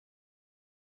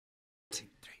2,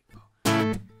 3, 4.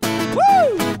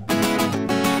 Woo!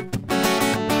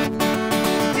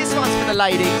 This one's for the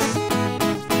ladies.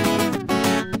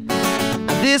 And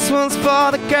this one's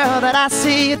for the girl that I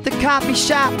see at the coffee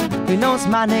shop, who knows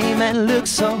my name and looks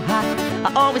so hot.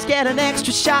 I always get an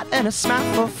extra shot and a smile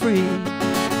for free.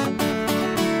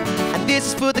 And this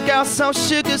is for the girl so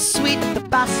sugar sweet at the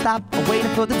bus stop,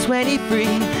 waiting for the 23.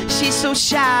 She's so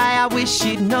shy, I wish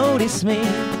she'd notice me.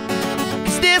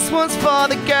 Cause this one's for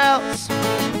the girls.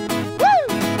 Woo!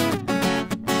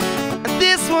 And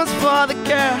this one's for the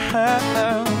girls.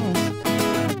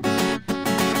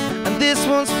 And this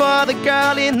one's for the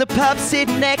girl in the pub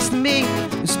sitting next to me,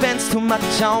 who spends too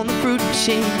much on the fruit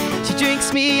machine. She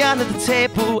drinks me under the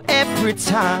table every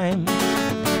time.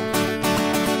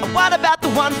 What about the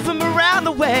one from around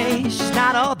the way? She's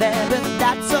not all there, but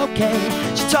that's okay.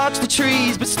 She talks to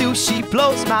trees, but still she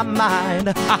blows my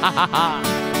mind.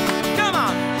 Come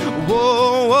on!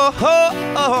 Whoa, whoa, oh,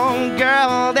 oh,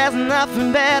 girl, there's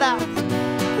nothing better.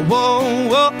 Whoa,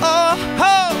 whoa, oh,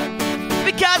 oh,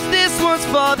 because this one's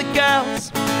for the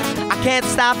girls. I can't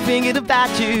stop thinking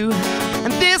about you.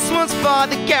 And this one's for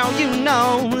the girl, you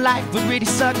know, life would really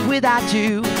suck without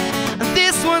you. And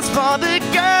this one's for the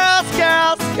girls,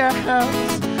 girls, girls,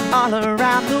 all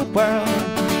around the world.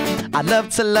 I love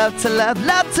to love to love,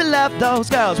 love to love those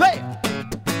girls. Hey!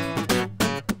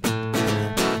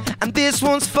 And this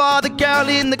one's for the girl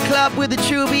in the club with a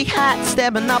Truby hat,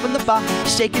 stepping up in the bar,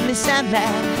 shaking this and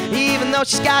that, even though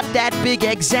she's got that big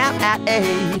exam at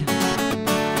 8.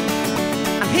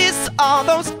 Here's to all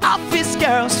those office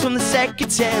girls, from the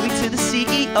secretary to the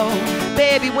CEO.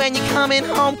 Baby, when you're coming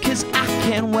home, cause I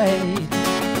can't wait.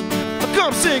 Oh,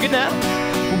 come sing it now.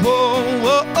 Whoa,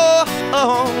 whoa, oh,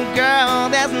 oh, girl,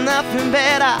 there's nothing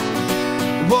better.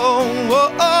 Whoa, whoa,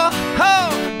 oh,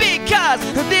 oh, because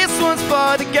this one's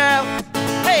for the girl.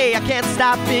 Hey, I can't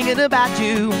stop thinking about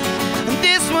you. And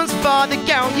this one's for the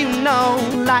girl, you know,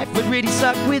 life would really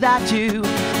suck without you.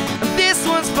 And this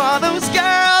one's for those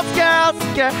girls, girls,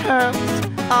 girls,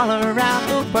 all around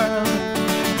the world.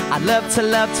 I love to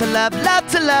love to love, love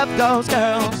to love those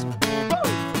girls.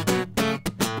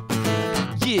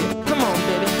 Yeah, come on,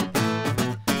 baby.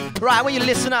 Right, when you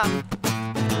listen up.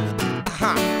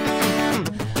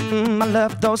 I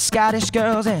love those Scottish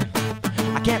girls, and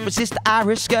I can't resist the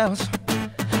Irish girls,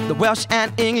 the Welsh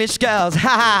and English girls. Ha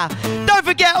ha! Don't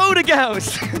forget all the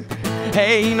girls.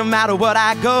 Hey, no matter what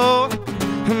I go,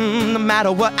 no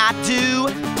matter what I do,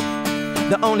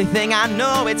 the only thing I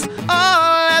know, it's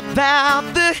all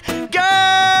about the girls.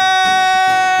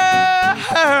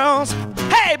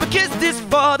 Hey, because this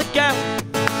for the girl,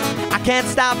 I can't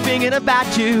stop thinking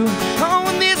about you. Oh,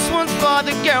 and this one's for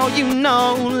the girl, you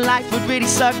know, life would really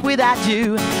suck without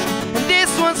you. And this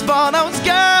one's for those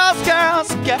girls,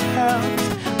 girls, girls,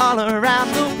 all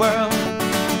around the world.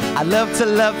 I love to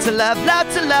love to love, love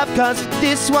to love, cause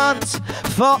this one's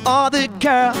for all the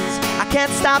girls. I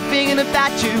can't stop thinking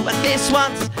about you. And this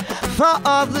one's for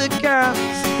all the girls,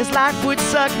 cause life would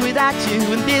suck without you.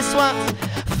 And this one's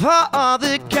for all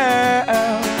the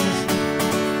girls.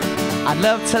 I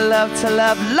love to love to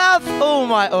love, love all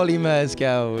my Olly Murs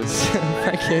girls.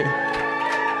 Thank you.